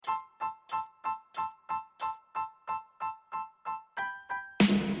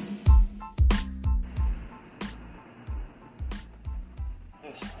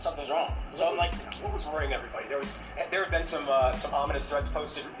So I'm like, what was worrying everybody? There have been some ominous threats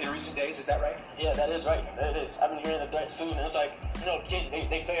posted in recent days. Is that right? Yeah, that is right. That is. I've been hearing the threats soon, and it's like, kids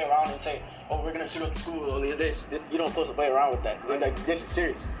they play around and say, oh, we're gonna shoot up the school or this. You don't supposed to play around with that. Like, this is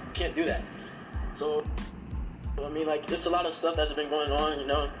serious. You can't do that. So I mean, like, there's a lot of stuff that's been going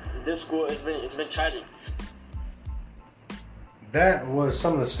on. This school it's been tragic. That was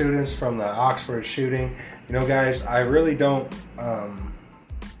some of the students from the Oxford shooting. Guys, I really don't.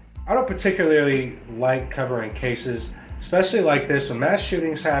 I don't particularly like covering cases, especially like this. When mass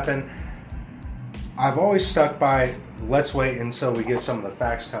shootings happen, I've always stuck by, let's wait until we get some of the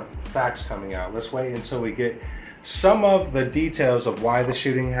facts coming out. Let's wait until we get some of the details of why the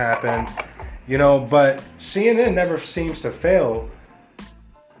shooting happened. But CNN never seems to fail.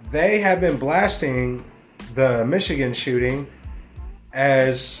 They have been blasting the Michigan shooting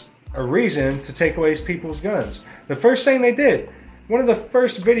as a reason to take away people's guns. The first thing they did, one of the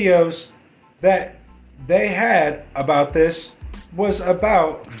first videos that they had about this was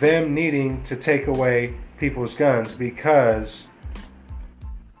about them needing to take away people's guns because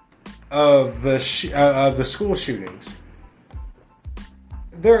of the school shootings.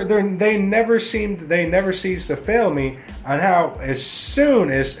 They never cease to fail me on how, as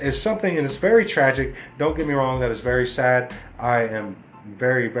soon as something, and it's very tragic, don't get me wrong, that is very sad. I am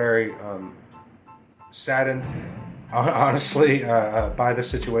very, very saddened, honestly, by the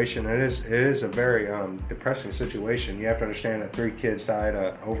situation. It is a very depressing situation. You have to understand that 3 kids died,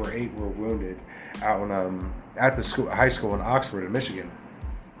 over 8 were wounded out at the high school in Oxford, in Michigan,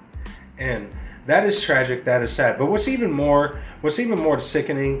 and that is tragic. That is sad. But what's even more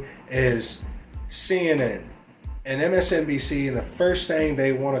sickening is CNN and MSNBC, and the first thing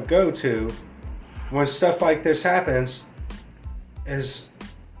they want to go to when stuff like this happens is,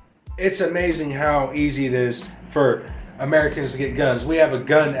 it's amazing how easy it is for Americans to get guns. We have a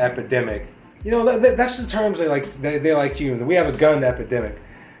gun epidemic. That's the terms they like. They like using. We have a gun epidemic.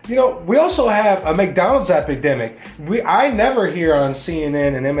 We also have a McDonald's epidemic. I never hear on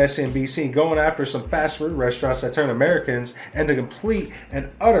CNN and MSNBC going after some fast food restaurants that turn Americans into complete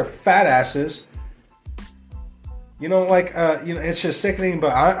and utter fat asses. It's just sickening.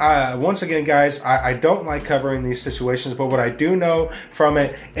 But I once again, guys, I don't like covering these situations. But what I do know from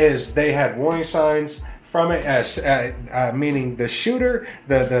it is they had warning signs from it, as meaning the shooter,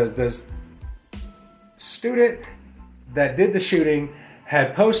 the student that did the shooting,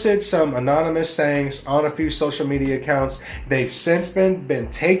 had posted some anonymous things on a few social media accounts. They've since been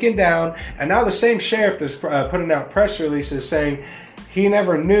taken down, and now the same sheriff is putting out press releases saying he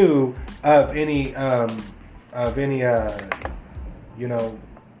never knew of any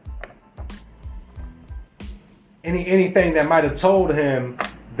anything that might have told him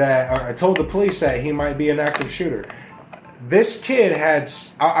that, or told the police that he might be an active shooter. This kid had,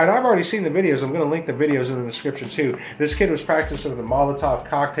 and I've already seen the videos. I'm going to link the videos in the description too. This kid was practicing the Molotov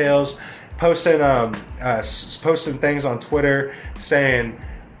cocktails, posting things on Twitter saying,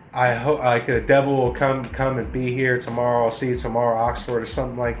 "I hope like the devil will come and be here tomorrow. I'll see you tomorrow, Oxford," or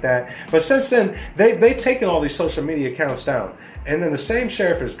something like that. But since then, they've taken all these social media accounts down. And then the same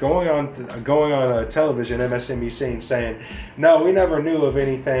sheriff is going on television, MSNBC, and saying, "No, we never knew of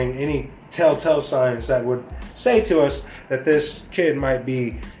any telltale signs that would say to us that this kid might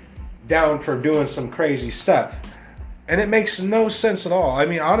be down for doing some crazy stuff." And it makes no sense at all. I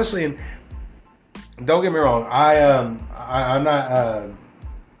mean, honestly, and don't get me wrong, I'm not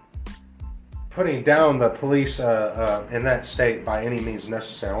putting down the police in that state by any means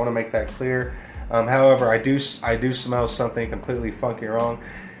necessary. I want to make that clear. However, I do smell something completely funky wrong.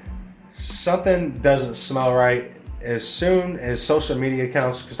 Something doesn't smell right. As soon as social media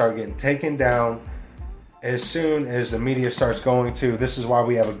accounts start getting taken down, as soon as the media starts going to, this is why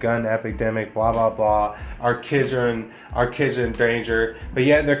we have a gun epidemic, blah blah blah. Our kids are in danger, but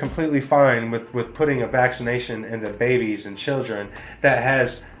yet they're completely fine with putting a vaccination into babies and children that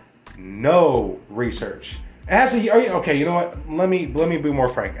has no research. It has okay, you know what? Let me be more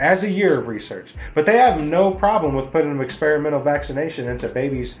frank. It has a year of research, but they have no problem with putting an experimental vaccination into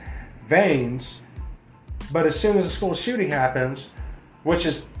babies' veins. But as soon as a school shooting happens, which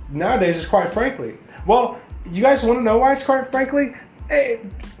is nowadays is quite frankly, well, you guys want to know why it's quite frankly?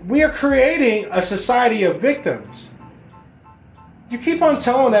 We are creating a society of victims. You keep on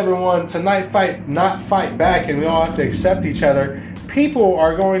telling everyone to not fight back, and we all have to accept each other. People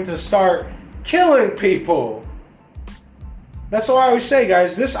are going to start killing people. That's why I always say,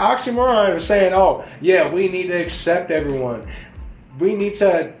 guys, this oxymoron of saying, oh, yeah, we need to accept everyone. We need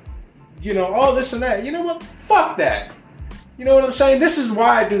to, oh, this and that. You know what? Fuck that. You know what I'm saying? This is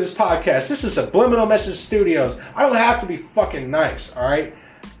why I do this podcast. This is Subliminal Message Studios. I don't have to be fucking nice, all right?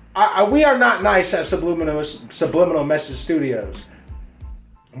 We are not nice at Subliminal Message Studios.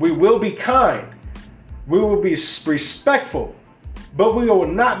 We will be kind. We will be respectful. But we will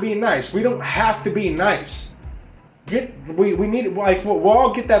not be nice. We don't have to be nice. We need, like, we'll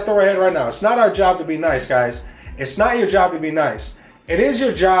all get that through our head right now. It's not our job to be nice, guys. It's not your job to be nice. It is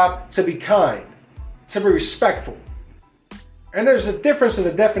your job to be kind, to be respectful. And there's a difference in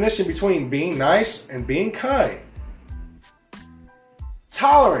the definition between being nice and being kind.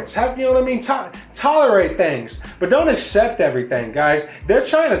 Tolerance, you know what I mean? Tolerate things, but don't accept everything, guys. They're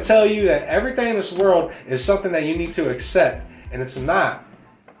trying to tell you that everything in this world is something that you need to accept, and it's not.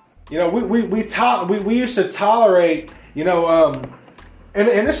 You know, we used to tolerate, you know,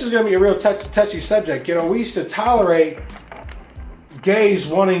 and this is going to be a real touchy subject. You know, we used to tolerate gays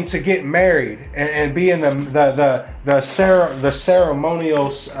wanting to get married and be in the ceremonial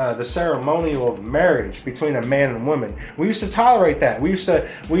of marriage between a man and woman. We used to tolerate that. We used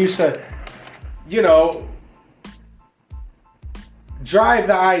to, you know, drive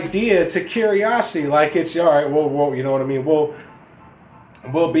the idea to curiosity, like it's all right. Well, you know what I mean.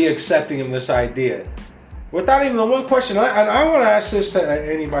 We'll be accepting of this idea without even the one question. I want to ask this to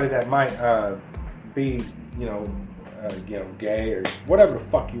anybody that might be, you know, gay or whatever the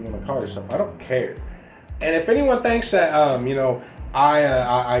fuck you want to call yourself. I don't care. And if anyone thinks that, you know,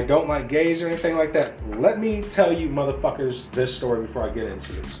 I don't like gays or anything like that, let me tell you motherfuckers this story before I get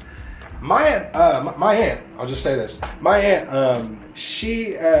into this. My aunt, I'll just say this. My aunt, she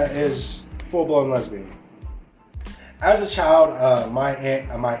is full-blown lesbian. As a child, my aunt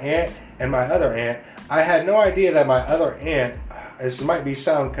and my other aunt, I had no idea that my other aunt, this might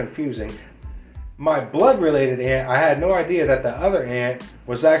sound confusing, my blood-related aunt, I had no idea that the other aunt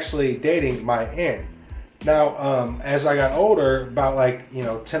was actually dating my aunt. Now, as I got older, about like, you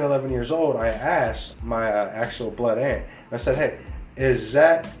know, 10, 11 years old, I asked my actual blood aunt. I said, hey, is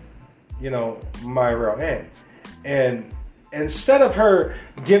that, you know, my real aunt? And instead of her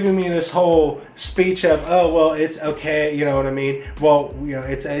giving me this whole speech of, oh, well, it's okay, you know what I mean? Well, you know,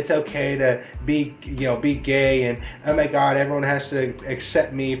 it's okay to be, you know, be gay, and oh my God, everyone has to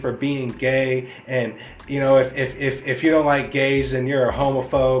accept me for being gay, and you know, if you don't like gays, then you're a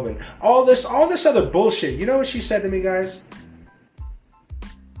homophobe, and all this other bullshit. You know what she said to me, guys?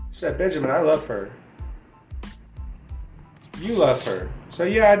 She said, Benjamin, I love her. You love her. So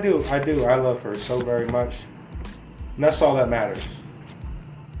yeah, I do. I love her so very much. And that's all that matters.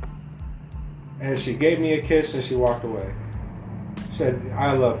 And she gave me a kiss and she walked away. She said,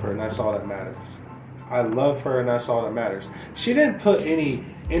 I love her and that's all that matters. I love her and that's all that matters. She didn't put any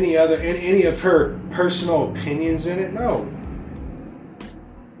of her personal opinions in it. No.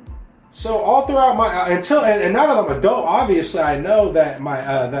 So all throughout and now that I'm adult, obviously I know that my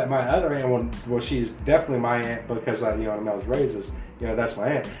other aunt, well, she's definitely my aunt because I was raised as, you know, that's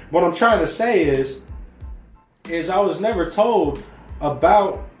my aunt. What I'm trying to say is I was never told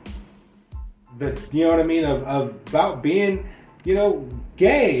about the, you know what I mean, about being, you know,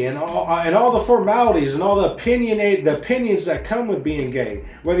 gay and all the formalities and all the opinions that come with being gay.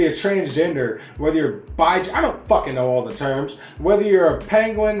 Whether you're transgender, whether you're bi, I don't fucking know all the terms. Whether you're a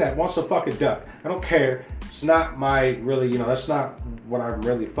penguin that wants to fuck a duck, I don't care. It's not my really, you know, that's not what I'm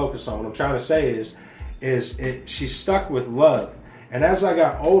really focused on. What I'm trying to say is she's stuck with love. And as I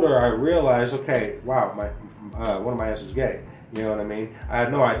got older, I realized, okay, wow, one of my aunts is gay. You know what I mean? I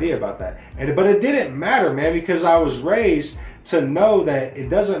had no idea about that. But it didn't matter, man, because I was raised to know that it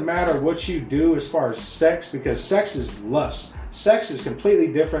doesn't matter what you do as far as sex, because sex is lust. Sex is completely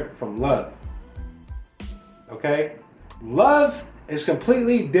different from love. Okay? Love is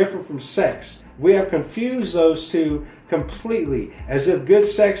completely different from sex. We have confused those two completely, as if good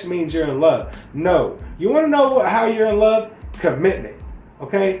sex means you're in love. No. You want to know how you're in love? Commitment.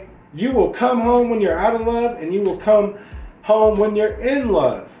 Okay? You will come home when you're out of love, and you will come home when you're in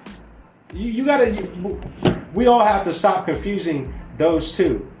love. We all have to stop confusing those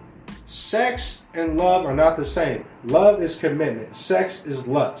two. Sex and love are not the same. Love is commitment. Sex is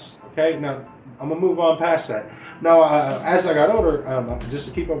lust. Okay? Now, I'm going to move on past that. Now, as I got older, just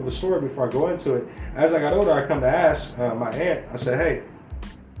to keep up with the story before I go into it, as I got older, I come to ask my aunt, I said, hey,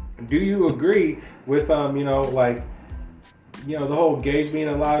 do you agree with, the whole gays being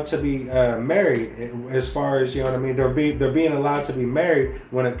allowed to be married, as far as, you know what I mean, they're being allowed to be married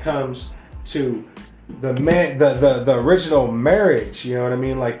when it comes to the original marriage, you know what I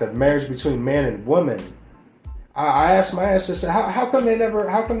mean, like the marriage between man and woman. I asked my sister, how come they never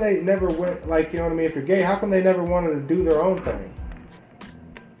went, like, you know what I mean, if you're gay, how come they never wanted to do their own thing?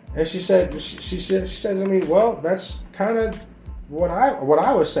 And she said to me, well, that's kind of what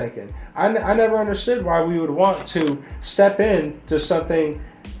I was thinking. I never understood why we would want to step into something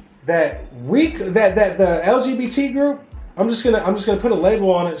that the LGBT group, I'm just gonna put a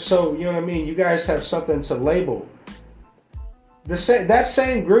label on it, so you know what I mean. You guys have something to label. That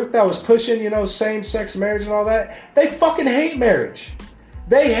same group that was pushing, same-sex marriage and all that, they fucking hate marriage.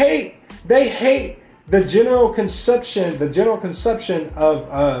 They hate the general conception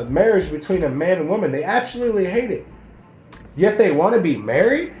of marriage between a man and woman. They absolutely hate it. Yet they want to be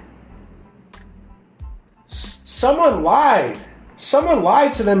married? Someone lied. Someone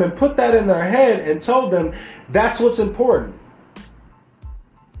lied to them and put that in their head and told them that's what's important.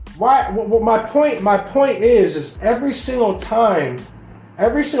 Why? Well, my point is every single time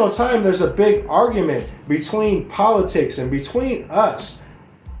there's a big argument between politics and between us,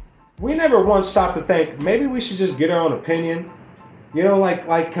 we never once stop to think maybe we should just get our own opinion,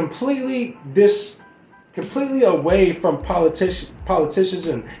 like completely away from politicians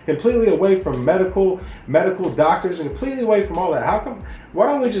and completely away from medical doctors and completely away from all that. Why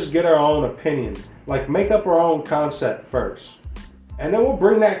don't we just get our own opinion? Like make up our own concept first. And then we'll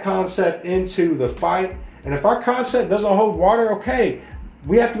bring that concept into the fight. And if our concept doesn't hold water, okay,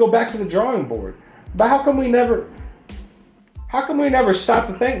 we have to go back to the drawing board. But how come we never stop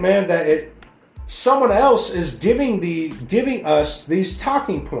to think, man, that someone else is giving us these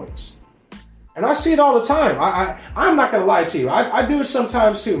talking points? And I see it all the time. I'm not gonna lie to you. I do it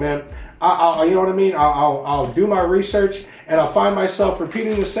sometimes too, man. I'll you know what I mean? I'll do my research and I'll find myself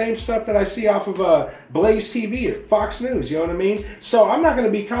repeating the same stuff that I see off of Blaze TV or Fox News. You know what I mean? So I'm not gonna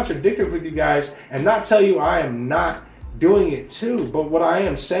be contradictory with you guys and not tell you I am not doing it too. But what I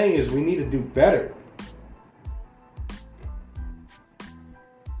am saying is we need to do better.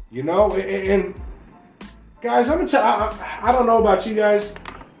 And guys, I'm gonna tell. I don't know about you guys.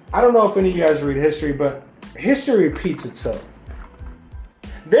 I don't know if any of you guys read history, but history repeats itself.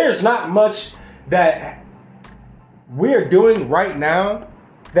 There's not much that we're doing right now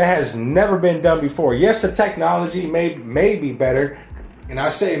that has never been done before. Yes, the technology may be better, and I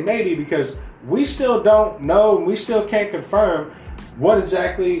say maybe because we still don't know, and we still can't confirm what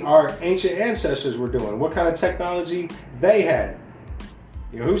exactly our ancient ancestors were doing, what kind of technology they had.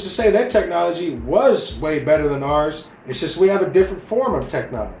 Who's to say that technology was way better than ours? It's just we have a different form of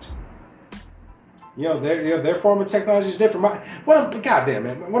technology. Their form of technology is different. Goddamn,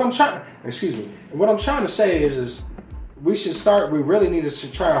 man. What I'm trying to say is we really need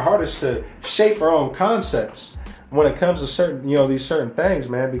to try our hardest to shape our own concepts when it comes to certain, these certain things,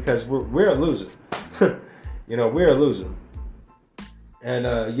 man, because we're a loser. We're a loser. And,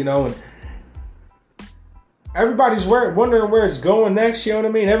 and everybody's wondering where it's going next, you know what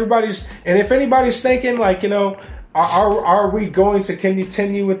I mean? And if anybody's thinking, like, are we going to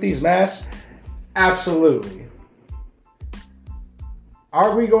continue with these masks? Absolutely.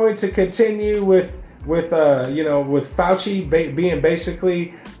 Are we going to continue with Fauci being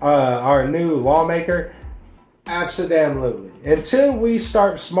basically our new lawmaker? Absolutely. Until we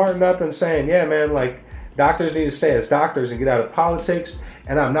start smarting up and saying, yeah, man, like doctors need to stay as doctors and get out of politics.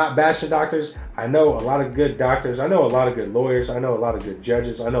 And I'm not bashing doctors. I know a lot of good doctors. I know a lot of good lawyers. I know a lot of good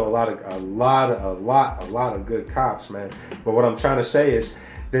judges. I know a lot of good cops, man. But what I'm trying to say is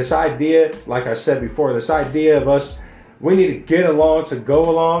this idea, like I said before, this idea of us, we need to get along to go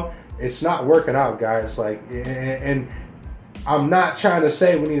along. It's not working out, guys. And I'm not trying to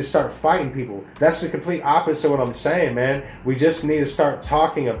say we need to start fighting people. That's the complete opposite of what I'm saying, man. We just need to start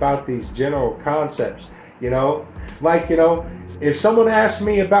talking about these general concepts, if someone asks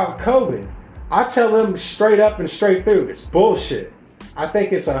me about COVID, I tell them straight up and straight through, it's bullshit. I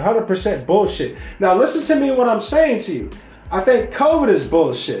think it's 100% bullshit. Now listen to me what I'm saying to you. I think COVID is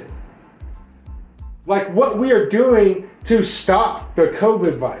bullshit. Like what we are doing to stop the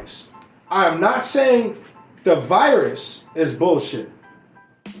COVID virus. I am not saying the virus is bullshit.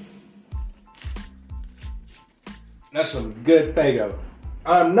 That's some good Fago.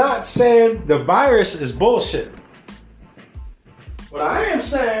 I'm not saying the virus is bullshit. What I am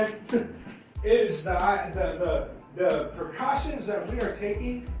saying is the precautions that we are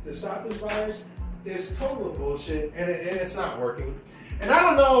taking to stop this virus is total bullshit, and it's not working. And I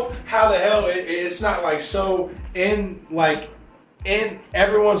don't know how the hell it's not like so in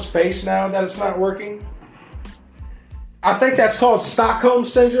everyone's face now that it's not working. I think that's called Stockholm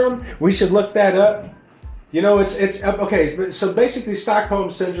Syndrome. We should look that up. It's okay. So basically, Stockholm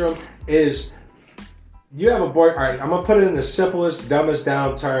Syndrome is you have a boy. All right, I'm gonna put it in the simplest, dumbest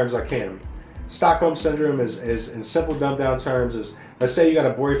down terms I can. Stockholm Syndrome is in simple, dumbed down terms is, let's say you got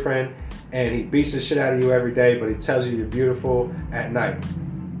a boyfriend and he beats the shit out of you every day, but he tells you you're beautiful at night.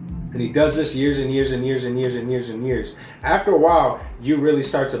 And he does this years and years and years and years and years and years. After a while, you really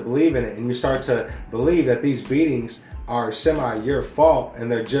start to believe in it, and you start to believe that these beatings are semi your fault,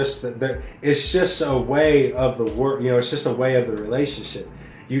 and it's just a way of the work. It's just a way of the relationship.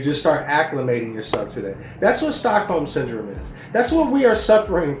 You just start acclimating yourself to that. That's what Stockholm syndrome is. That's what we are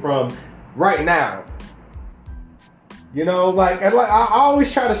suffering from right now. Like I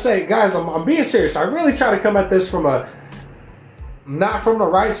always try to say, guys, I'm being serious. I really try to come at this not from the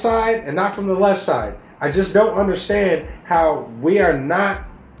right side and not from the left side. I just don't understand how we are not,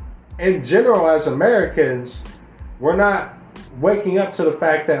 in general, as Americans, we're not waking up to the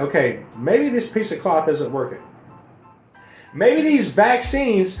fact that, okay, maybe this piece of cloth isn't working. Maybe these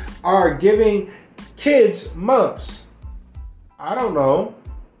vaccines are giving kids mumps. I don't know.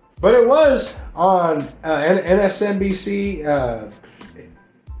 But it was on NSNBC,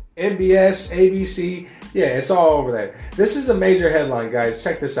 NBS, ABC. Yeah, it's all over there. This is a major headline, guys.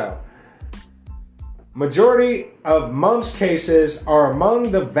 Check this out. Majority of mumps cases are among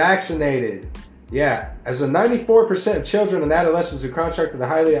the vaccinated. Yeah, as 94% of children and adolescents who contracted the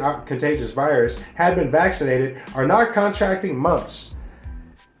highly contagious virus had been vaccinated are not contracting mumps.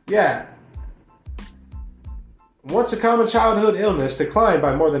 Yeah. Once a common childhood illness declined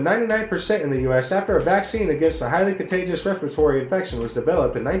by more than 99% in the U.S. after a vaccine against a highly contagious respiratory infection was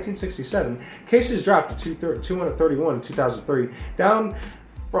developed in 1967, cases dropped to 231 in 2003, down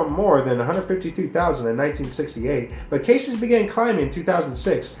from more than 152,000 in 1968, but cases began climbing in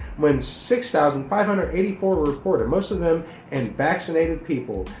 2006 when 6,584 were reported, most of them in vaccinated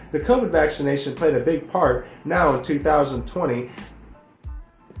people. The COVID vaccination played a big part. Now in 2020,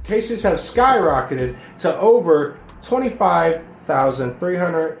 cases have skyrocketed to over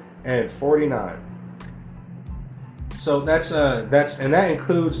 25,349. So and that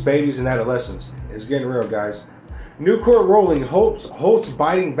includes babies and adolescents. It's getting real, guys. New court ruling halts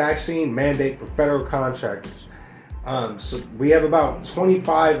biting vaccine mandate for federal contractors. So we have about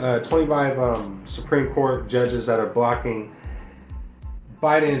 25 Supreme Court judges that are blocking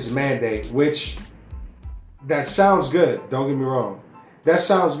Biden's mandate, which that sounds good. Don't get me wrong. That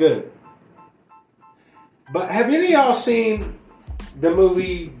sounds good. But have any of y'all seen the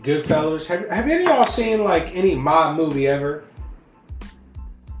movie Goodfellas? Have any of y'all seen like any mob movie ever?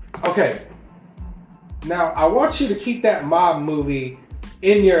 Okay. Now, I want you to keep that mob movie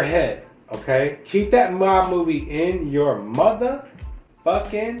in your head, okay? Keep that mob movie in your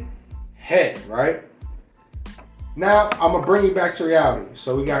motherfucking head, right? Now, I'm going to bring you back to reality.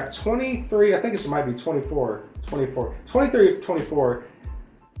 So we got 23, I think it might be 23 or 24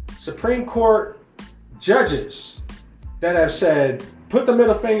 Supreme Court judges that have said, put the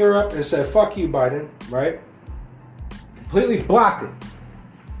middle finger up and said, fuck you, Biden, right? Completely blocked it.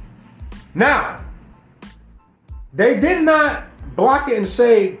 Now, they did not block it and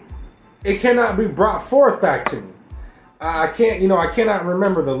say it cannot be brought forth back to me. I cannot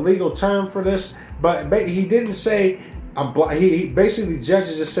remember the legal term for this, but he didn't say he basically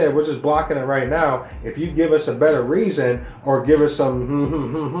judges just said we're just blocking it right now. If you give us a better reason or give us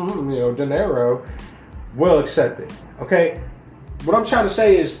some dinero, we'll accept it. Okay. What I'm trying to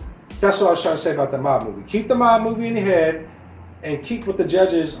say is that's what I was trying to say about the mob movie. Keep the mob movie in your head and keep what the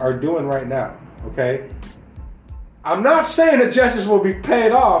judges are doing right now. Okay. I'm not saying the judges will be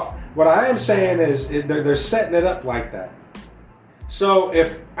paid off. What I am saying is they're setting it up like that. So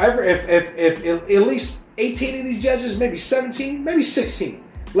if at least 18 of these judges, maybe 17, maybe 16.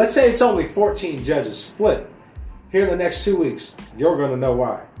 Let's say it's only 14 judges flip. Here in the next 2 weeks, you're gonna know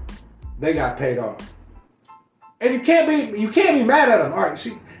why. They got paid off. And you can't be mad at them. All right,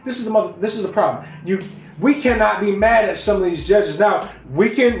 see, this is the problem. We cannot be mad at some of these judges. Now,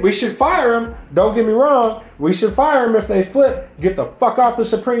 we should fire them. Don't get me wrong. We should fire them if they flip. Get the fuck off the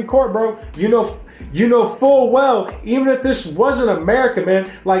Supreme Court, bro. You know full well, even if this wasn't America, man,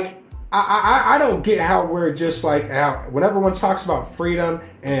 like, I don't get how we're just like, how when everyone talks about freedom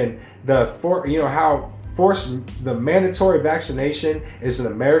and how the mandatory vaccination is an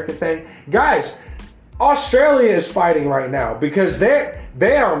American thing. Guys, Australia is fighting right now because they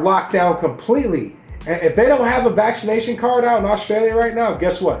are locked down completely. And if they don't have a vaccination card out in Australia right now,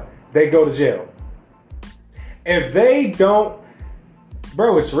 guess what? They go to jail. If they don't,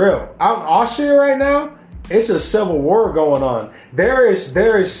 bro, it's real. Out in Austria right now, it's a civil war going on. There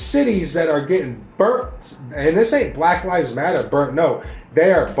is cities that are getting burnt, and this ain't Black Lives Matter burnt. No,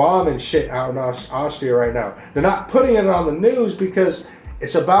 they are bombing shit out in Austria right now. They're not putting it on the news because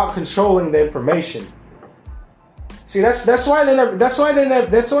it's about controlling the information. See, that's why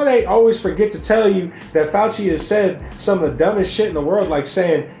they always forget to tell you that Fauci has said some of the dumbest shit in the world, like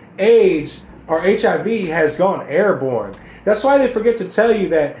saying AIDS or HIV has gone airborne. That's why they forget to tell you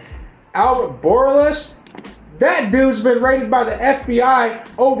that Albert Bourlas, That dude's been raided by the FBI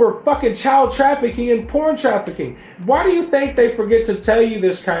over fucking child trafficking and porn trafficking. Why do you think they forget to tell you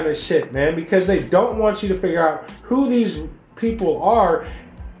this kind of shit, man? Because they don't want you to figure out who these people are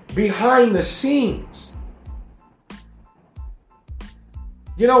behind the scenes.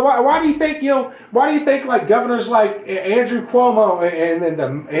 You know, why do you think, why do you think like governors like Andrew Cuomo and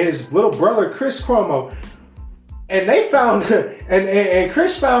then his little brother Chris Cuomo, and they found, and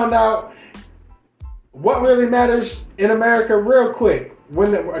Chris found out what really matters in America real quick.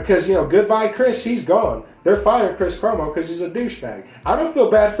 Because, goodbye Chris, he's gone. They're firing Chris Cuomo because he's a douchebag. I don't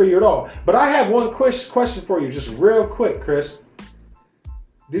feel bad for you at all. But I have one question for you, just real quick, Chris.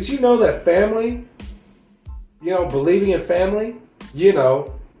 Did you know that family, believing in family,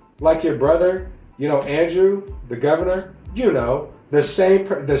 like your brother, Andrew, the governor, the same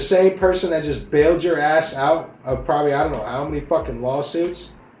person that just bailed your ass out of probably, I don't know how many fucking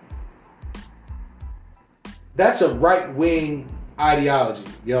lawsuits? That's a right-wing ideology.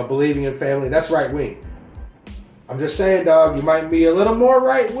 Believing in family, that's right-wing. I'm just saying, dog, you might be a little more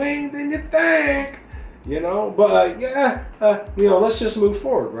right-wing than you think. But let's just move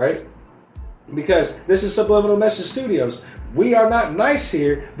forward, right? Because this is Subliminal Message Studios. We are not nice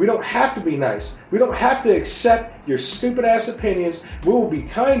here. We don't have to be nice. We don't have to accept your stupid ass opinions. We will be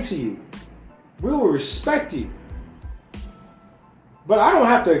kind to you. We will respect you. But I don't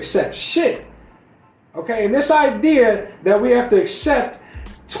have to accept shit. Okay, and this idea that we have to accept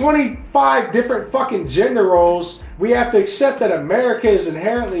 25 different fucking gender roles, we have to accept that America is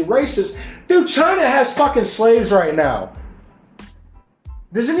inherently racist. Dude, China has fucking slaves right now.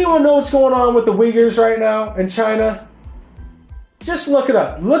 Does anyone know what's going on with the Uyghurs right now in China? Just look it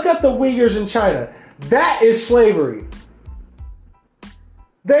up. Look up the Uyghurs in China. That is slavery.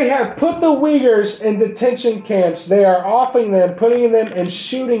 They have put the Uyghurs in detention camps. They are offing them, putting them in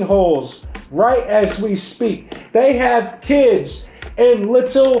shooting holes right as we speak. They have kids in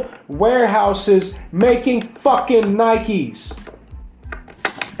little warehouses making fucking Nikes.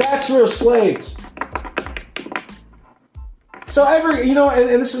 That's real slaves. So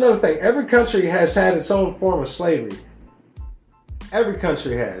and this is another thing. Every country has had its own form of slavery. Every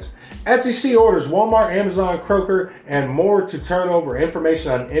country has. FTC orders Walmart, Amazon, Kroger, and more to turn over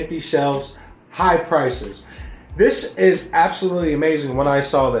information on empty shelves, high prices. This is absolutely amazing when I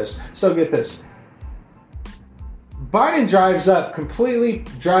saw this. So get this. Biden completely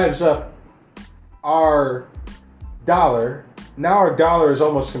drives up our dollar. Now our dollar is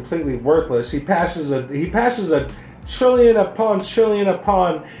almost completely worthless. He passes a trillion upon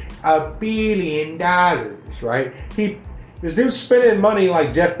 $1 billion, right? This dude's spending money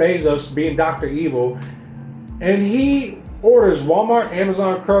like Jeff Bezos being Dr. Evil, and he orders Walmart,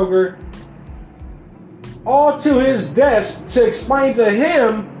 Amazon, Kroger, all to his desk to explain to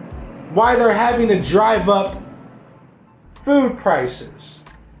him why they're having to drive up food prices.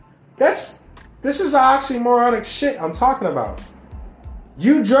 This is oxymoronic shit I'm talking about.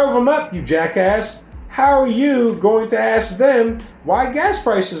 You drove them up, you jackass. How are you going to ask them why gas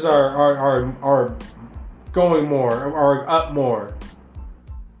prices are going more or up more?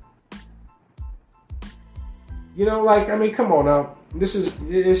 Come on now.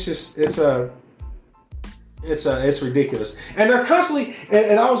 It's ridiculous. And they're constantly,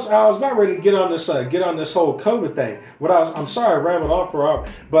 and I was about ready to get on this whole COVID thing. I'm sorry I rambled on for a while,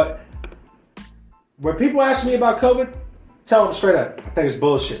 but when people ask me about COVID, tell them straight up, I think it's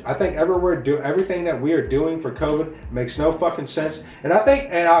bullshit. I think everything that we are doing for COVID makes no fucking sense. And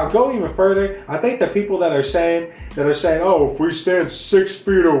I'll go even further. I think the people that are saying, oh, if we stand 6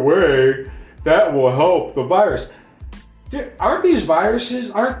 feet away, that will help the virus. Dude, aren't these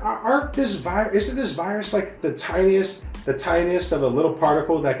viruses? Isn't this virus like the tiniest of a little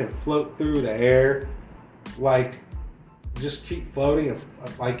particle that can float through the air? Like, just keep floating.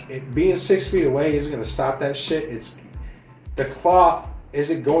 Being 6 feet away isn't going to stop that shit. The cloth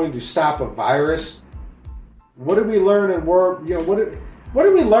isn't going to stop a virus. What did we learn in What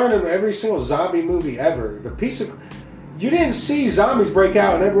did we learn in every single zombie movie ever? You didn't see zombies break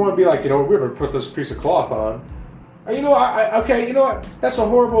out and everyone be like, we're going to put this piece of cloth on. Or, that's a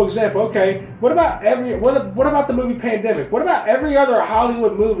horrible example. Okay, what about the movie Pandemic? What about every other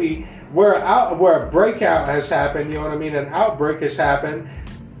Hollywood movie where a breakout has happened? An outbreak has happened.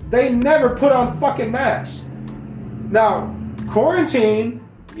 They never put on fucking masks. Now, quarantine,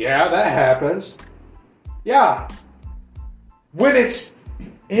 yeah, that happens. Yeah, when it's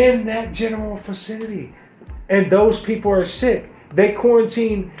in that general vicinity and those people are sick, they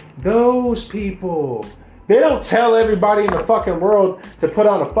quarantine those people. They don't tell everybody in the fucking world to put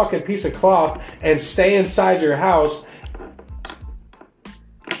on a fucking piece of cloth and stay inside your house.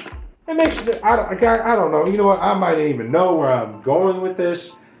 It makes it, I don't know. You know what? I might even know where I'm going with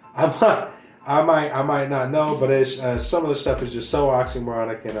this. I might not know, but it's some of the stuff is just so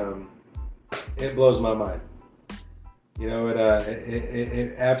oxymoronic, and it blows my mind. You know,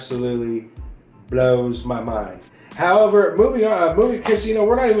 it absolutely blows my mind. However, moving because you know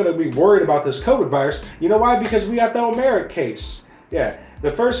we're not even going to be worried about this COVID virus. You know why? Because we got the Omicron case. Yeah,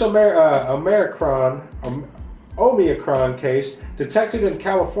 the first Omicron case detected in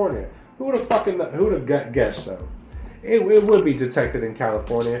California. Who would have guessed though? It would be detected in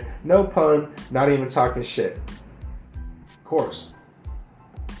California. No pun. Not even talking shit. Of course.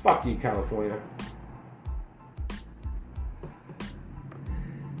 Fuck you, California.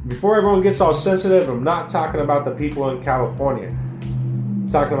 Before everyone gets all sensitive, I'm not talking about the people in California. I'm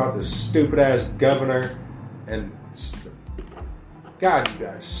talking about the stupid ass governor and God, you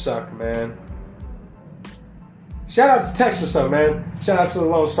guys suck, man. Shout out to Texas, though, man. Shout out to the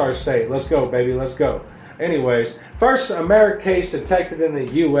Lone Star State. Let's go, baby. Let's go. Anyways, first American case detected in the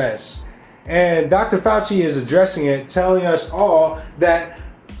U.S. And Dr. Fauci is addressing it, telling us all that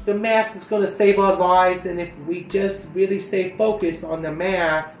the mask is going to save our lives, and if we just really stay focused on the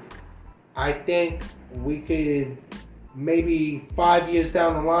mask, I think we could maybe 5 years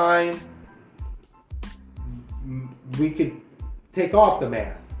down the line, we could take off the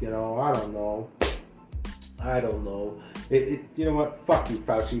mask. You know, I don't know. You know what? Fuck you,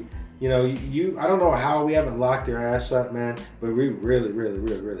 Fauci. You know, I don't know how we haven't locked your ass up, man, but we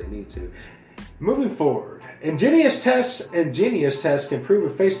really need to. Moving forward, ingenious tests can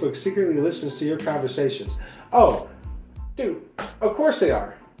prove if Facebook secretly listens to your conversations. Oh, dude, of course they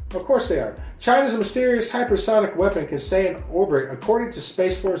are. Of course they are. China's mysterious hypersonic weapon can stay in orbit, according to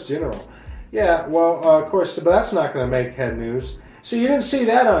Space Force General. Yeah, well, of course, but that's not going to make head news. So you didn't see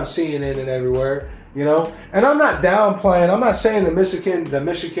that on CNN and everywhere, you know? And I'm not downplaying. I'm not saying the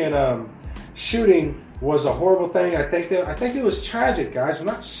Michigan shooting was a horrible thing. I think it was tragic, guys. I'm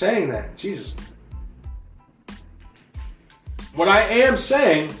not saying that. Jesus. What I am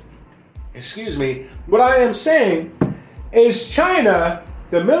saying is China,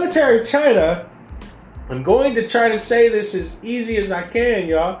 the military of China, I'm going to try to say this as easy as I can,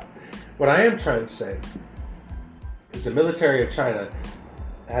 y'all. What I am trying to say is the military of China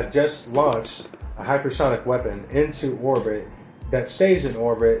have just launched a hypersonic weapon into orbit that stays in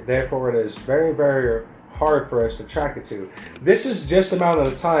orbit. Therefore, it is very, very hard for us to track it to. This is just amount of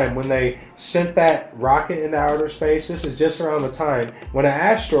the time when they sent that rocket into outer space. This is just around the time when an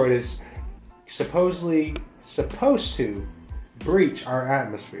asteroid is supposedly supposed to breach our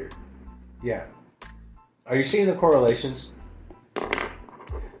atmosphere. Yeah. Are you seeing the correlations?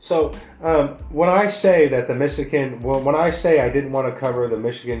 So, when I say that when I say I didn't want to cover the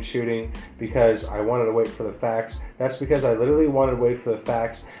Michigan shooting because I wanted to wait for the facts, that's because I literally wanted to wait for the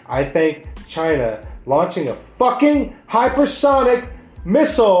facts. I think China launching a fucking hypersonic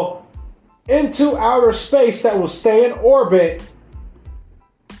missile into outer space that will stay in orbit.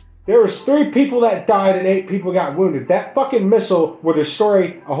 There was 3 people that died and 8 people got wounded. That fucking missile will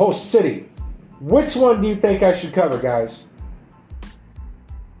destroy a whole city. Which one do you think I should cover, guys?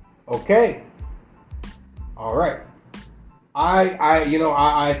 Okay. All right.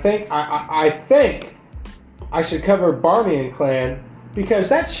 I think I should cover Barney and Clan because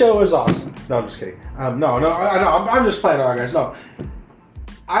that show is awesome. No, I'm just kidding. I'm just playing around, guys. No.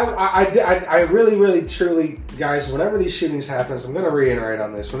 I really, truly, guys, whenever these shootings happens, I'm going to reiterate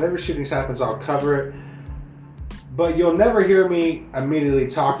on this. Whenever shootings happens, I'll cover it. But you'll never hear me immediately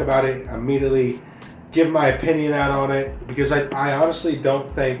talk about it, immediately give my opinion out on it, because I honestly don't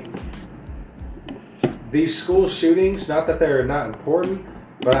think these school shootings, not that they're not important,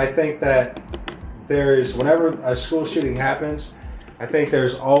 but I think that whenever a school shooting happens, I think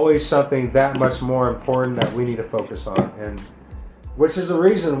there's always something that much more important that we need to focus on, and which is the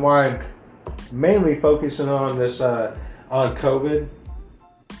reason why I'm mainly focusing on this, on COVID,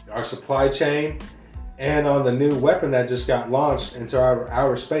 our supply chain, and on the new weapon that just got launched into our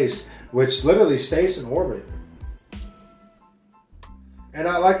outer space, which literally stays in orbit. And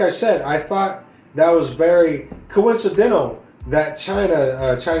like I said, I thought that was very coincidental that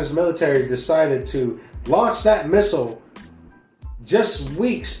China's military decided to launch that missile just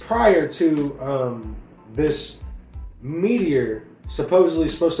weeks prior to this meteor supposedly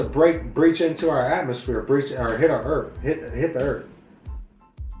supposed to breach into our atmosphere, hit the Earth.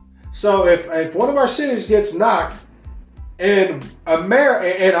 So if one of our cities gets knocked, and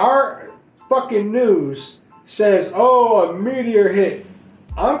our fucking news says, "Oh, a meteor hit,"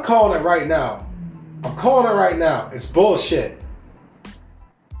 I'm calling it right now. It's bullshit.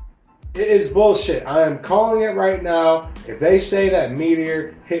 It is bullshit. I am calling it right now. If they say that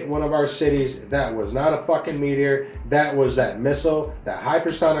meteor hit one of our cities, that was not a fucking meteor. That was that missile, that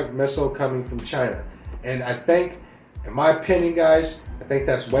hypersonic missile coming from China. And I think, in my opinion, guys, I think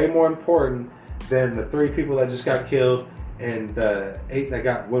that's way more important than the 3 people that just got killed and the 8 that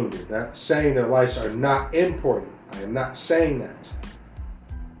got wounded. Not saying their lives are not important. I am not saying that.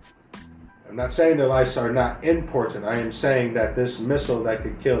 I'm not saying their lives are not important. I am saying that this missile that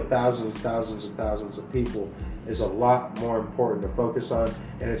could kill thousands and thousands and thousands of people is a lot more important to focus on,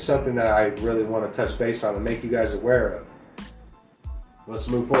 and it's something that I really want to touch base on and make you guys aware of. Let's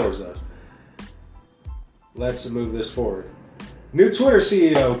move forward, though. Let's move this forward. New Twitter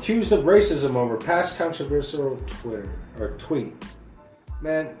CEO accused of racism over past controversial tweet.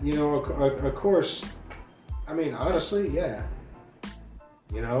 Man, you know, of course, I mean, honestly, yeah.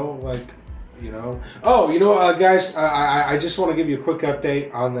 You know, like, you know. Oh, you know, guys, I just want to give you a quick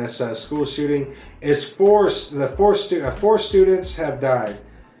update on this school shooting. Four students have died.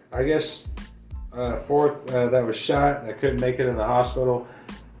 I guess fourth that was shot that couldn't make it in the hospital.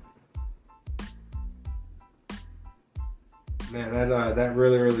 Man, that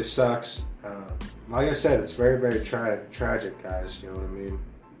really, really sucks. Like I said, it's very, very tragic, guys. You know what I mean?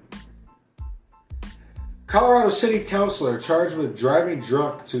 Colorado City Councilor charged with driving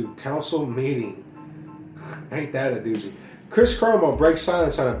drunk to council meeting. Ain't that a doozy? Chris Cuomo breaks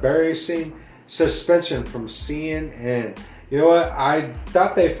silence on embarrassing suspension from CNN. You know what? I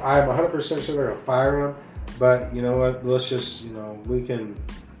thought I'm 100% sure they're gonna fire him, but you know what? Let's just, you know,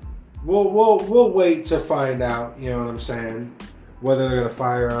 we'll wait to find out. You know what I'm saying? Whether they're gonna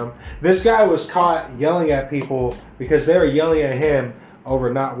fire him. This guy was caught yelling at people because they were yelling at him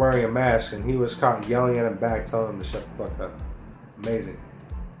over not wearing a mask, and he was caught yelling at him back, telling him to shut the fuck up. Amazing.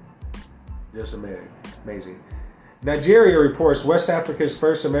 Just amazing. Nigeria reports West Africa's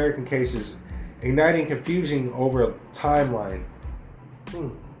first American cases, igniting confusion over timeline.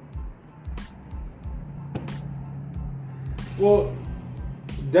 Well,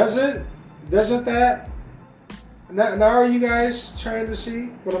 doesn't that... Now are you guys trying to see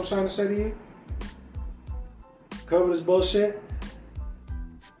what I'm trying to say to you? COVID is bullshit?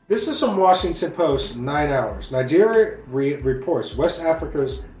 This is from Washington Post, 9 hours. Nigeria reports West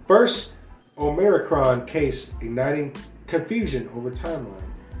Africa's first Omicron case, igniting confusion over timeline.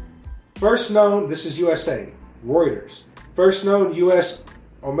 First known, this is USA, Reuters. First known U.S.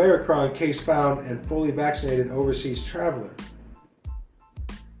 Omicron case found in fully vaccinated overseas traveler.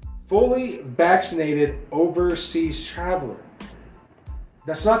 Fully vaccinated overseas traveler.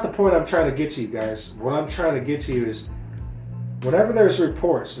 That's not the point I'm trying to get to you guys. What I'm trying to get to you is whenever there's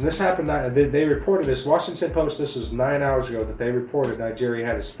reports, and this happened, they reported this, Washington Post, this was 9 hours ago, that they reported Nigeria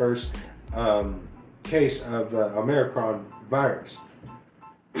had its first case of the Omicron virus.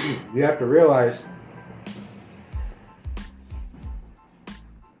 You have to realize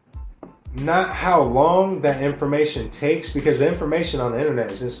not how long that information takes, because the information on the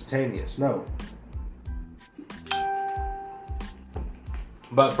internet is instantaneous. No.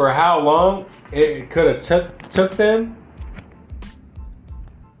 But for how long it could have took them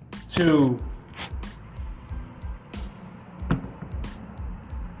to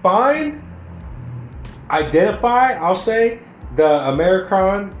identify, I'll say, the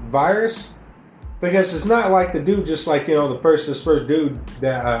Omicron virus, because it's not like the dude just like, you know, this first dude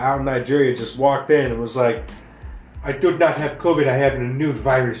that out in Nigeria just walked in and was like, I do not have COVID, I have a new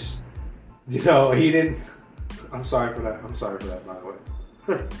virus. You know, he didn't. I'm sorry for that, by the way.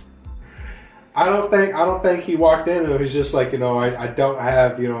 I don't think he walked in and it was just like, you know, I don't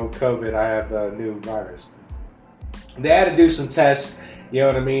have, you know, COVID, I have a new virus. They had to do some tests, you know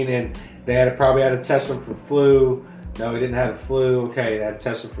what I mean, and they probably had to test him for flu. No, he didn't have the flu. Okay, they had to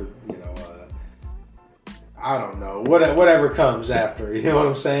test him for, you know, I don't know, whatever comes after. You know what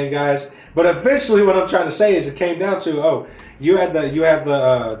I'm saying, guys? But eventually, what I'm trying to say is, it came down to, you have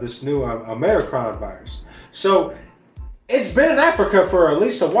this new Omicron virus. So it's been in Africa for at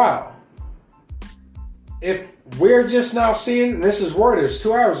least a while. If we're just now seeing, this is Reuters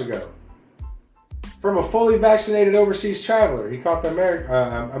 2 hours ago, from a fully vaccinated overseas traveler, he caught the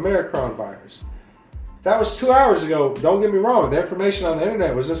Omicron virus. That was 2 hours ago. Don't get me wrong. The information on the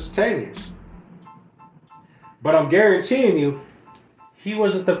internet was instantaneous. But I'm guaranteeing you, he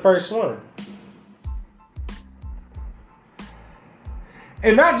wasn't the first one.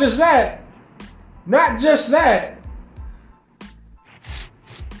 And not just that.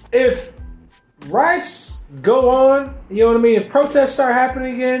 If riots go on, you know what I mean? If protests start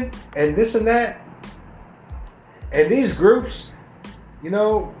happening again, and this and that, and these groups, you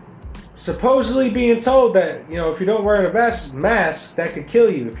know, supposedly being told that, you know, if you don't wear a mask, that could kill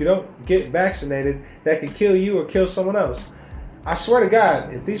you. If you don't get vaccinated, that could kill you or kill someone else. I swear to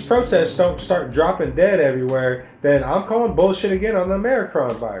God, if these protests don't start dropping dead everywhere, then I'm calling bullshit again on the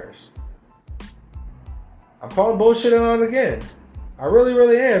Omicron virus. I'm calling bullshit on it again. I really,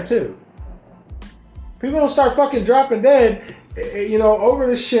 really am too. People don't start fucking dropping dead, you know, over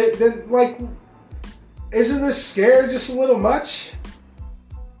this shit. Then, like, isn't this scare just a little much?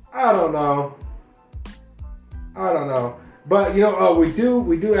 I don't know. But, you know, we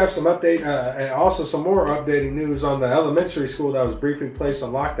do have some update and also some more updating news on the elementary school that was briefly placed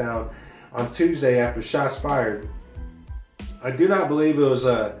on lockdown on Tuesday after shots fired. I do not believe it was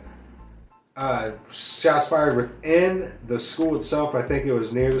shots fired within the school itself. I think it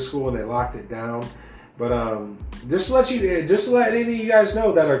was near the school and they locked it down. But just to let any of you guys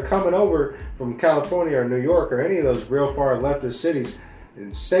know that are coming over from California or New York or any of those real far leftist cities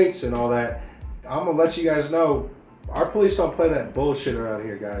and states and all that, I'm gonna let you guys know our police don't play that bullshit around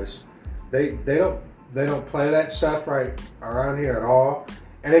here, guys. They don't play that stuff right around here at all.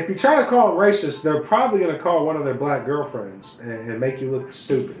 And if you try to call them racist, they're probably gonna call one of their black girlfriends and make you look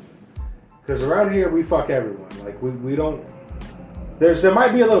stupid. Because around here we fuck everyone. Like we don't. There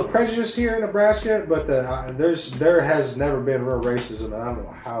might be a little prejudice here in Nebraska, but there has never been real racism in I don't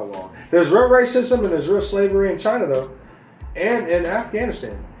know how long. There's real racism and there's real slavery in China though, and in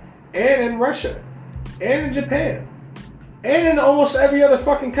Afghanistan, and in Russia, and in Japan, and in almost every other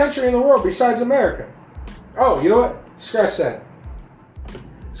fucking country in the world besides America. Oh, you know what? Scratch that.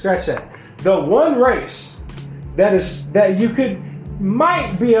 The one race that you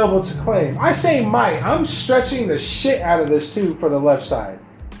might be able to claim. I say might. I'm stretching the shit out of this too for the left side.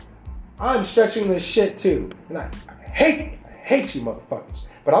 I'm stretching this shit too. And I hate you motherfuckers.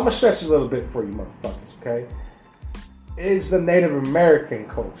 But I'm going to stretch a little bit for you motherfuckers, okay? Is the Native American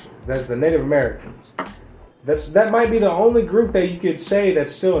culture. That's the Native Americans. That might be the only group that you could say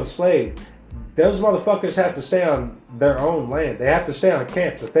that's still enslaved. Those motherfuckers have to stay on their own land. They have to stay on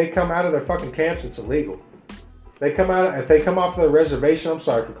camps. If they come out of their fucking camps, it's illegal. If they come off their reservation, I'm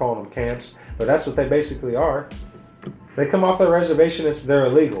sorry for calling them camps, but that's what they basically are. They come off their reservation, they're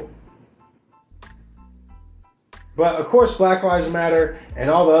illegal. But of course, Black Lives Matter and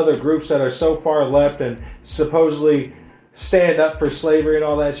all the other groups that are so far left and supposedly stand up for slavery and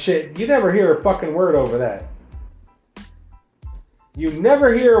all that shit, you never hear a fucking word over that. You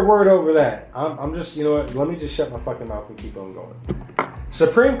never hear a word over that. I'm just, you know what, let me just shut my fucking mouth and keep on going.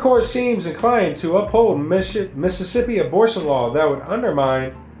 Supreme Court seems inclined to uphold Mississippi abortion law that would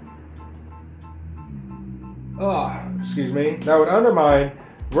undermine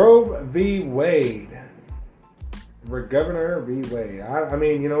Roe v. Wade. Governor v. Wade. I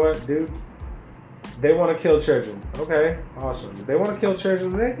mean, you know what, dude? They want to kill children. Okay, awesome. If they want to kill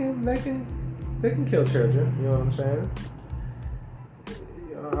children, they can kill children. You know what I'm saying?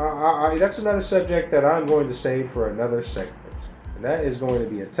 That's another subject that I'm going to save for another segment. And that is going to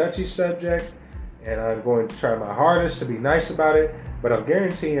be a touchy subject, and I'm going to try my hardest to be nice about it, but I'm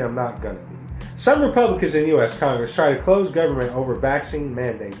guaranteeing I'm not going to be. Some Republicans in U.S. Congress try to close government over vaccine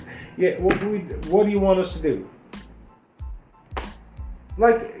mandates. Yeah, what do you want us to do?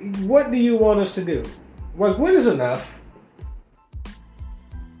 Like, what do you want us to do? Like, when is enough?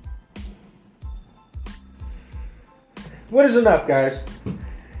 What is enough, guys?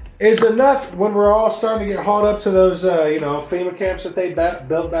 Is enough when we're all starting to get hauled up to those, FEMA camps that they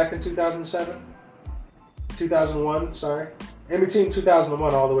built back in 2001, sorry. In between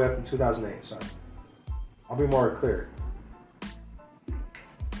 2001 all the way up to 2008, sorry. I'll be more clear.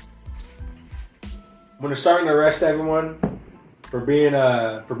 When they're starting to arrest everyone for being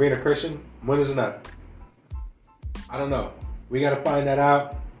a Christian, when is enough? I don't know. We got to find that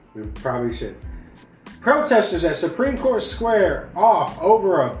out. We probably should. Protesters at Supreme Court square off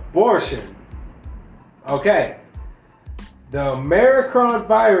over abortion. Okay. The Omicron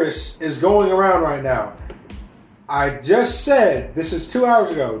virus is going around right now. I just said, this is 2 hours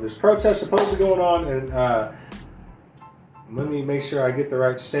ago, this protest supposedly going on, and let me make sure I get the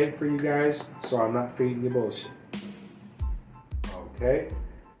right state for you guys so I'm not feeding you bullshit. Okay.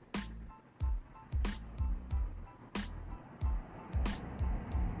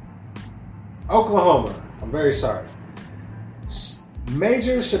 Oklahoma. I'm very sorry.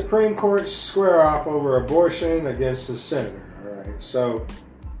 Major Supreme Court square off over abortion against the senator. All right. So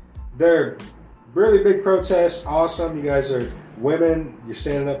they're really big protests. Awesome. You guys are women. You're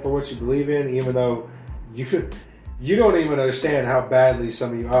standing up for what you believe in, even though you don't even understand how badly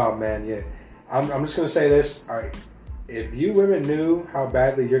some of you. Oh man, yeah. I'm just gonna say this. All right. If you women knew how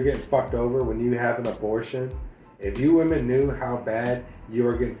badly you're getting fucked over when you have an abortion, If you women knew how bad you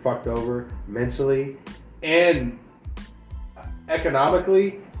are getting fucked over mentally and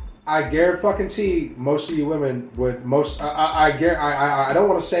economically, I guarantee most of you women would I don't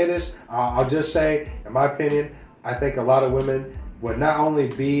want to say this. I'll just say, in my opinion, I think a lot of women would not only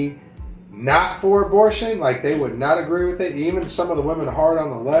be not for abortion, like they would not agree with it. Even some of the women hard on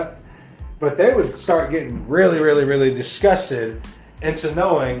the left, but they would start getting really, really, really disgusted into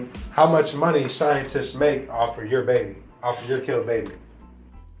knowing how much money scientists make off of your baby, off of your killed baby.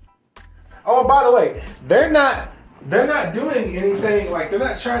 Oh, and by the way, they're not doing anything, like they're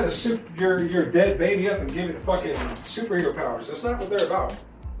not trying to soup your dead baby up and give it fucking superhero powers. That's not what they're about.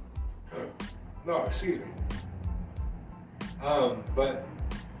 No, excuse me. But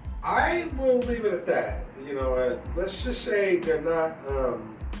I will leave it at that. You know, let's just say they're not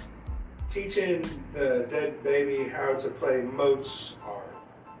teaching the dead baby how to play Mozart.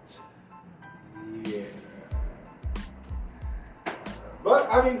 Yeah. But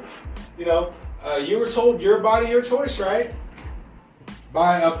I mean, you know, you were told your body, your choice, right?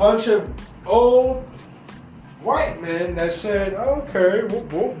 By a bunch of old white men that said, okay,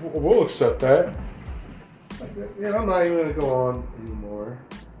 we'll accept that. Yeah, I'm not even going to go on anymore.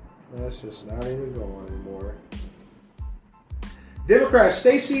 Let's just not even go on anymore. Democrat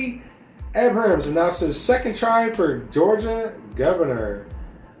Stacey Abrams announces second try for Georgia governor.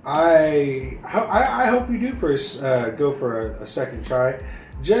 I hope you do first go for a second try,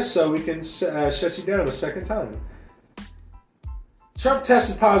 just so we can shut you down a second time. Trump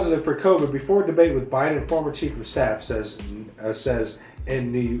tested positive for COVID before debate with Biden. Former chief of staff says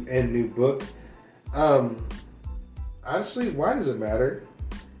in new book. Honestly, why does it matter?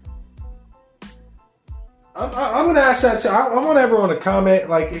 I'm going to ask that. I want everyone to comment.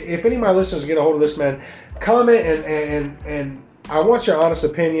 Like, if any of my listeners get a hold of this man, comment and I want your honest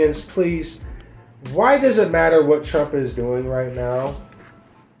opinions, please. Why does it matter what Trump is doing right now?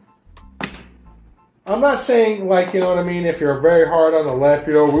 I'm not saying, like, you know what I mean, if you're very hard on the left,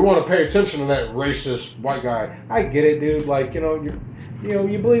 you know, we want to pay attention to that racist white guy. I get it, dude. Like, you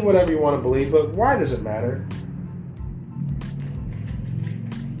believe whatever you want to believe, but why does it matter?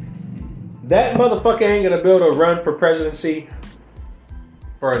 That motherfucker ain't gonna be able to run for presidency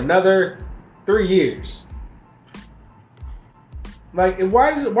for another 3 years. Like,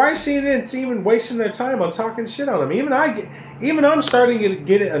 why is CNN even wasting their time on talking shit on him? Even I'm starting to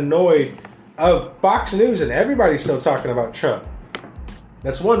get annoyed of Fox News and everybody's still talking about Trump.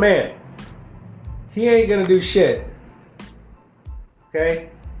 That's one man. He ain't gonna do shit. Okay?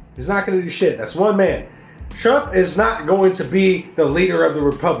 He's not gonna do shit. That's one man. Trump is not going to be the leader of the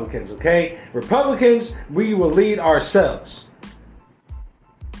Republicans, okay? Republicans, we will lead ourselves.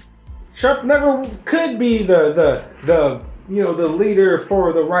 Trump never could be the leader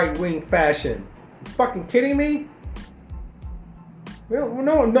for the right-wing fashion. You fucking kidding me?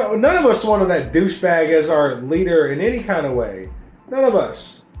 No, none of us wanted that douchebag as our leader in any kind of way. None of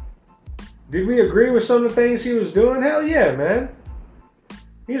us. Did we agree with some of the things he was doing? Hell yeah, man.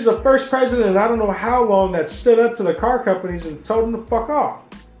 He's the first president in I don't know how long that stood up to the car companies and told them to fuck off.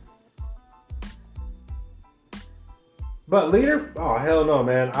 But leader? Oh, hell no,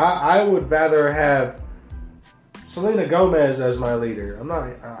 man. I would rather have Selena Gomez as my leader. I'm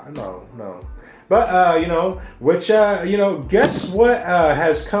not, no. But, guess what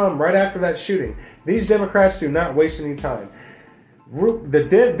has come right after that shooting? These Democrats do not waste any time.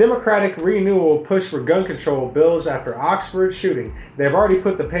 The Democratic renewal push for gun control bills after Oxford shooting. They've already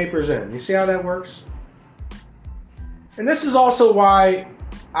put the papers in. You see how that works? And this is also why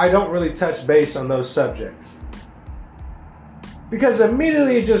I don't really touch base on those subjects. Because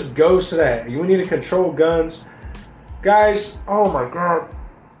immediately it just goes to that. We need to control guns. Guys, oh my God.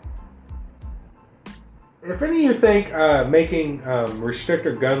 If any of you think making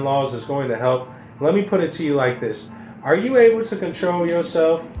restricted gun laws is going to help, let me put it to you like this. Are you able to control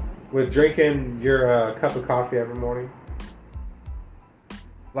yourself with drinking your cup of coffee every morning?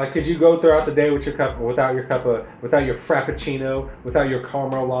 Like, could you go throughout the day with your cup, without your frappuccino, without your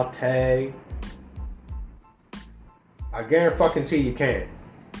caramel latte? I guarantee you can.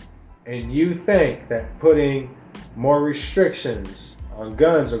 And you think that putting more restrictions on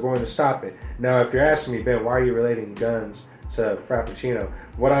guns are going to stop it? Now, if you're asking me, Ben, why are you relating guns to frappuccino?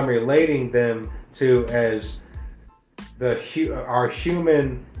 What I'm relating them to as our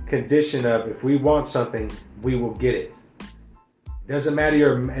human condition of, if we want something, we will get it. It doesn't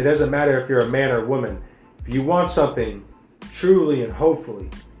matter if you're a man or a woman. If you want something truly and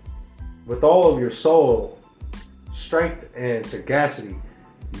hopefully, with all of your soul, strength, and sagacity,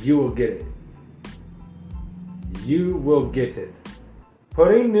 you will get it. You will get it.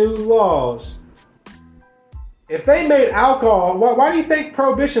 Putting new laws If they made alcohol, why do you think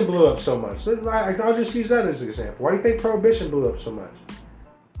Prohibition blew up so much? I'll just use that as an example. Why do you think Prohibition blew up so much?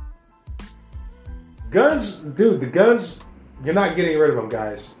 Guns, dude, the guns, you're not getting rid of them,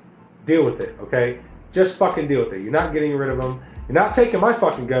 guys. Deal with it, okay? Just fucking deal with it. You're not getting rid of them. You're not taking my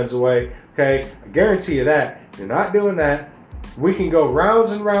fucking guns away, okay? I guarantee you that. You're not doing that. We can go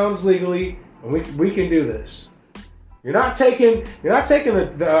rounds and rounds legally, and we can do this. You're not taking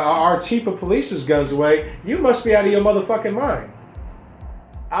our chief of police's guns away. You must be out of your motherfucking mind.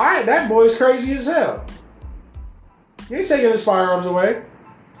 Alright, that boy's crazy as hell. You ain't taking his firearms away.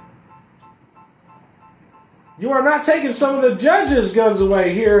 You are not taking some of the judges' guns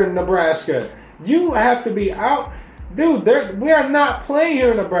away here in Nebraska. You have to be out. Dude, we are not playing here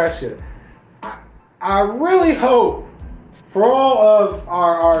in Nebraska. I really hope for all of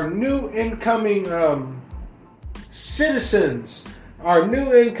our new incoming citizens, our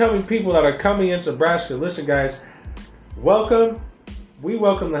new incoming people that are coming into Nebraska. Listen, guys, welcome. We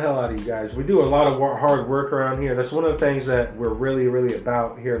welcome the hell out of you guys. We do a lot of hard work around here. That's one of the things that we're really, really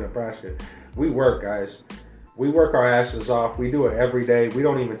about here in Nebraska. We work, guys. We work our asses off. We do it every day. We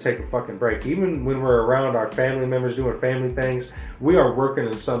don't even take a fucking break. Even when we're around our family members doing family things, we are working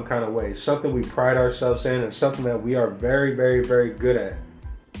in some kind of way. Something we pride ourselves in and something that we are very, very, very good at.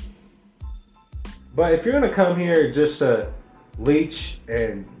 But if you're going to come here just to leech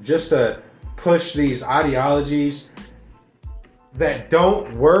and just to push these ideologies that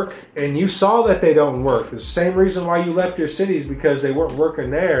don't work, and you saw that they don't work. The same reason why you left your cities, because they weren't working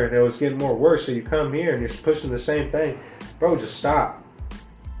there and it was getting more worse. So you come here and you're pushing the same thing. Bro, just stop.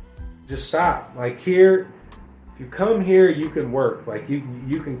 Just stop. Like here, if you come here, you can work. Like you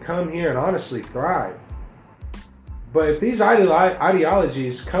can come here and honestly thrive. But if these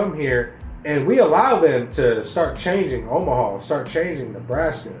ideologies come here and we allow them to start changing Omaha, start changing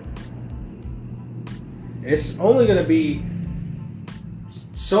Nebraska, it's only going to be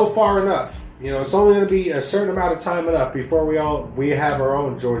so far enough. You know, it's only going to be a certain amount of time enough before we have our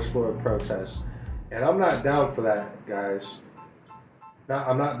own George Floyd protests. And I'm not down for that, guys.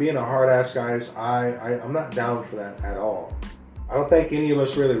 I'm not being a hard ass, guys. I'm not down for that at all. I don't think any of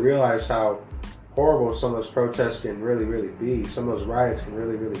us really realize how horrible some of those protests can really, really be. Some of those riots can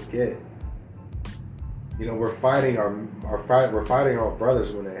really, really get. You know, we're fighting our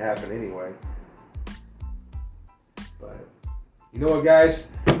brothers when they happen anyway. But you know what,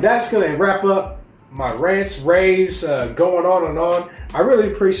 guys? That's going to wrap up my rants, raves, going on and on. I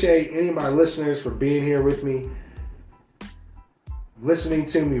really appreciate any of my listeners for being here with me, listening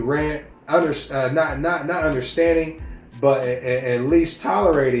to me rant, not understanding, but at least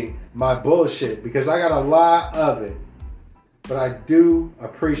tolerating my bullshit, because I got a lot of it. But I do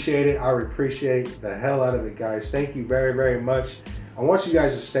appreciate it. I appreciate the hell out of it, guys. Thank you very, very much. I want you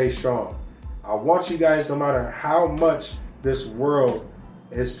guys to stay strong. I want you guys, no matter how much this world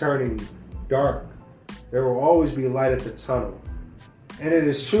is turning dark, there will always be light at the tunnel. And it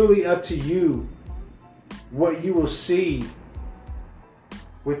is truly up to you what you will see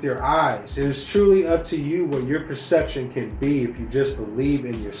with your eyes. It is truly up to you what your perception can be if you just believe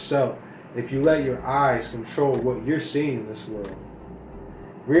in yourself. If you let your eyes control what you're seeing in this world.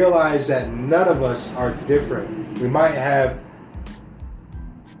 Realize that none of us are different. We might have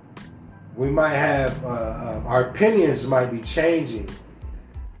our opinions might be changing.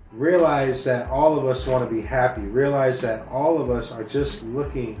 Realize that all of us want to be happy. Realize that all of us are just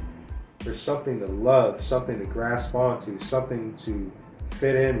looking for something to love, something to grasp onto, something to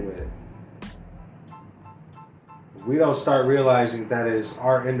fit in with. If we don't start realizing that is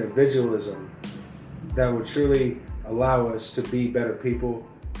our individualism that will truly allow us to be better people,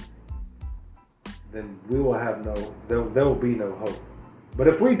 then we will have there will be no hope. But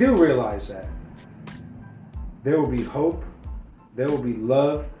if we do realize that, there will be hope, there will be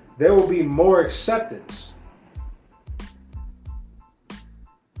love, there will be more acceptance.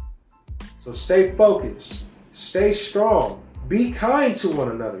 So stay focused, stay strong, be kind to one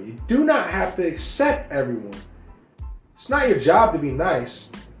another. You do not have to accept everyone. It's not your job to be nice,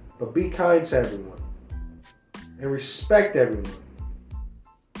 but be kind to everyone and respect everyone.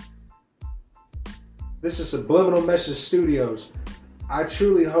 This is Subliminal Message Studios. I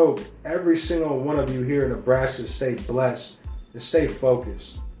truly hope every single one of you here in Nebraska stay blessed and stay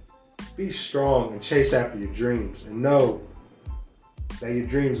focused. Be strong and chase after your dreams, and know that your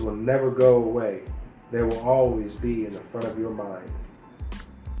dreams will never go away. They will always be in the front of your mind.